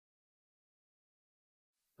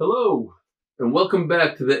Hello, and welcome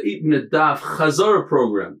back to the 8-Minute Daf Chazara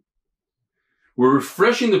program. We're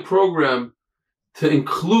refreshing the program to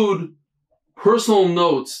include personal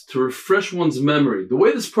notes to refresh one's memory. The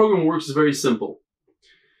way this program works is very simple.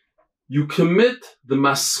 You commit the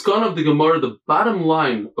maskan of the Gemara, the bottom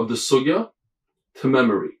line of the sugya, to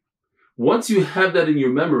memory. Once you have that in your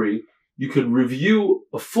memory, you could review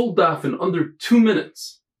a full daf in under 2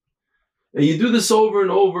 minutes. And you do this over and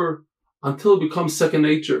over until it becomes second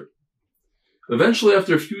nature. Eventually,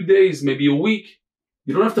 after a few days, maybe a week,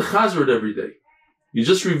 you don't have to chazer it every day. You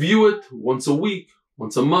just review it once a week,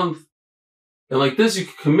 once a month. And like this, you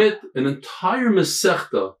can commit an entire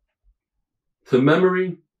Masechta to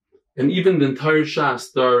memory, and even the entire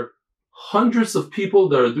Shas. There are hundreds of people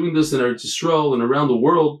that are doing this in Eretz Yisrael and around the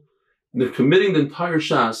world, and they're committing the entire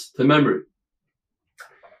Shas to memory.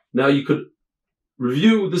 Now, you could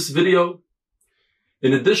review this video.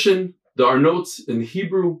 In addition, there are notes in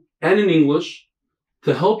Hebrew and in English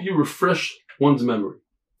to help you refresh one's memory.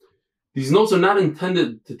 These notes are not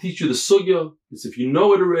intended to teach you the sugya. It's if you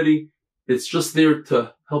know it already, it's just there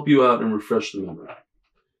to help you out and refresh the memory.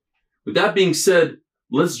 With that being said,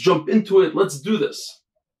 let's jump into it. Let's do this.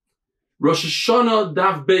 Rosh Hashanah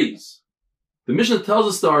Daf Beis. The Mishnah tells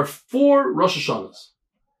us there are 4 Rosh Hashanahs.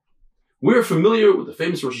 We're familiar with the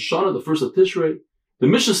famous Rosh Hashanah, the first of Tishrei. The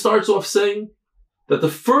Mishnah starts off saying that the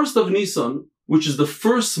first of Nisan, which is the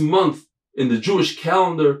first month in the Jewish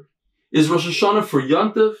calendar, is Rosh Hashanah for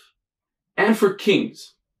Yantiv and for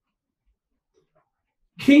kings.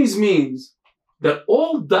 Kings means that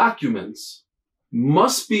all documents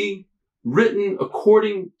must be written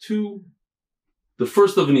according to the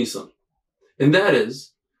first of Nisan. And that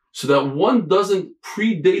is so that one doesn't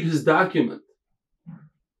predate his document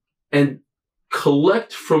and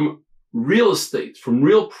collect from real estate, from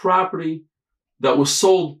real property that was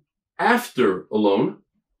sold after a loan,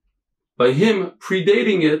 by him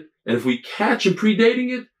predating it. And if we catch him predating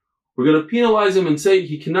it, we're going to penalize him and say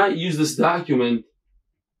he cannot use this document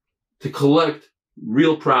to collect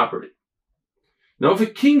real property. Now, if a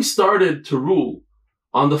king started to rule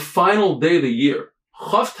on the final day of the year,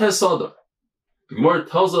 Chav Tes Adar, the Gemara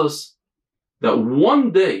tells us that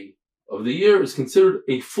one day of the year is considered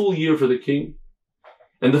a full year for the king.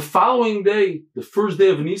 And the following day, the first day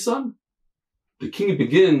of Nisan, the king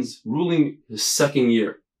begins ruling his second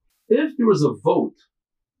year. If there was a vote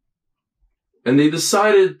and they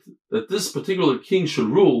decided that this particular king should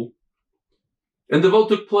rule, and the vote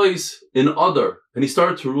took place in Adar, and he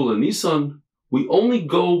started to rule in Nisan, we only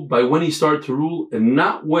go by when he started to rule and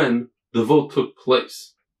not when the vote took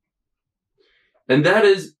place. And that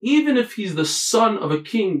is, even if he's the son of a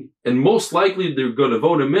king, and most likely they're going to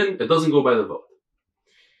vote him in, it doesn't go by the vote.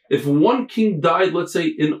 If one king died, let's say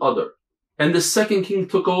in Adar, and the second king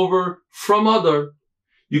took over from Adar,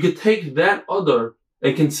 you could take that Adar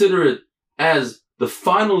and consider it as the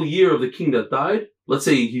final year of the king that died. Let's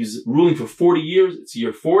say he's ruling for 40 years, it's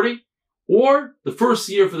year 40, or the first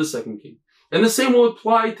year for the second king. And the same will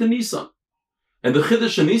apply to Nisan. And the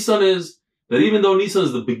Chiddush in Nisan is that even though Nisan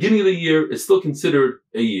is the beginning of the year, it's still considered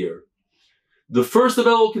a year. The first of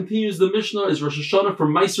Elul, continues the Mishnah, is Rosh Hashanah for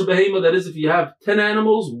Meiser Behema. That is, if you have 10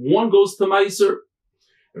 animals, 1 goes to Meiser.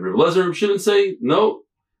 And Reb Lezer and shouldn't say, no,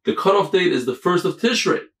 the cutoff date is the first of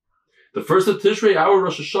Tishrei. The first of Tishrei, our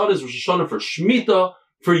Rosh Hashanah, is Rosh Hashanah for Shemitah,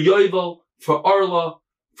 for Yovel, for Arla,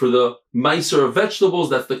 for the Meiser of vegetables.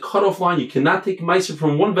 That's the cutoff line. You cannot take Meiser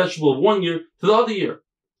from one vegetable of one year to the other year.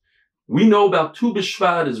 We know about Tu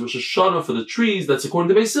B'Shvat is Rosh Hashanah for the trees. That's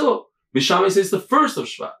according to Beis Hillel. Bishamai says the first of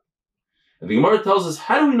Shvat. And the Gemara tells us,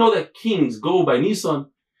 how do we know that kings go by Nisan?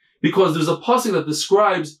 Because there's a pasuk that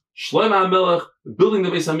describes Shlomo HaMelech building the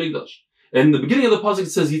Beis HaMikdash. And in the beginning of the pasuk,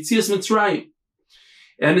 it says Yitzias Mitzrayim.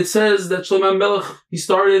 And it says that Shlomo HaMelech, he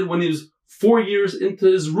started when he was 4 years into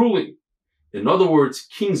his ruling. In other words,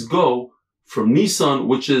 kings go from Nisan,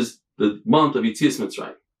 which is the month of Yitzias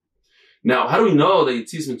Mitzrayim. Now, how do we know that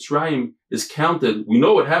Yitzias Mitzrayim is counted? We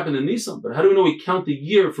know what happened in Nisan, but how do we know we count the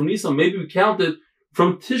year from Nisan? Maybe we counted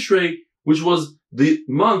from Tishrei, which was the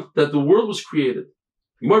month that the world was created.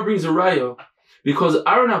 Gemara brings a raya because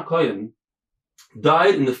Aaron HaKohen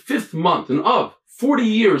died in the 5th month, in Av, 40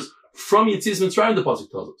 years from Yitzias Mitzrayim, the pasuk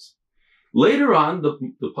tells us. Later on,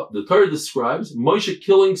 the Torah describes Moshe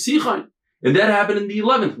killing Sichain, and that happened in the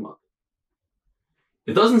 11th month.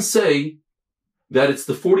 It doesn't say that it's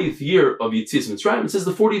the 40th year of Yitzias Mitzrayim. It says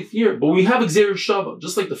the 40th year, but we have Gzeir Shava,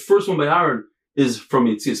 just like the first one by Aaron is from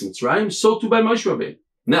Yitzias Mitzrayim, so too by Moshe Rabbeinu.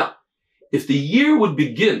 Now, if the year would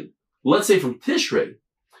begin, let's say from Tishrei,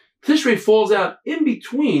 Tishrei falls out in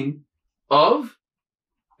between Av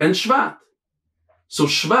and Shvat. So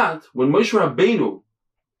Shvat, when Moshe Rabbeinu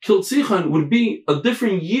killed Sichon would be a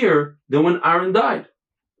different year than when Aaron died.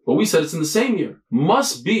 But we said it's in the same year.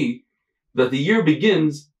 Must be that the year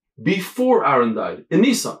begins before Aaron died, in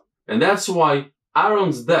Nisan. And that's why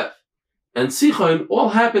Aaron's death and Sichon all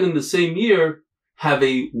happen in the same year. Have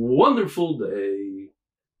a wonderful day.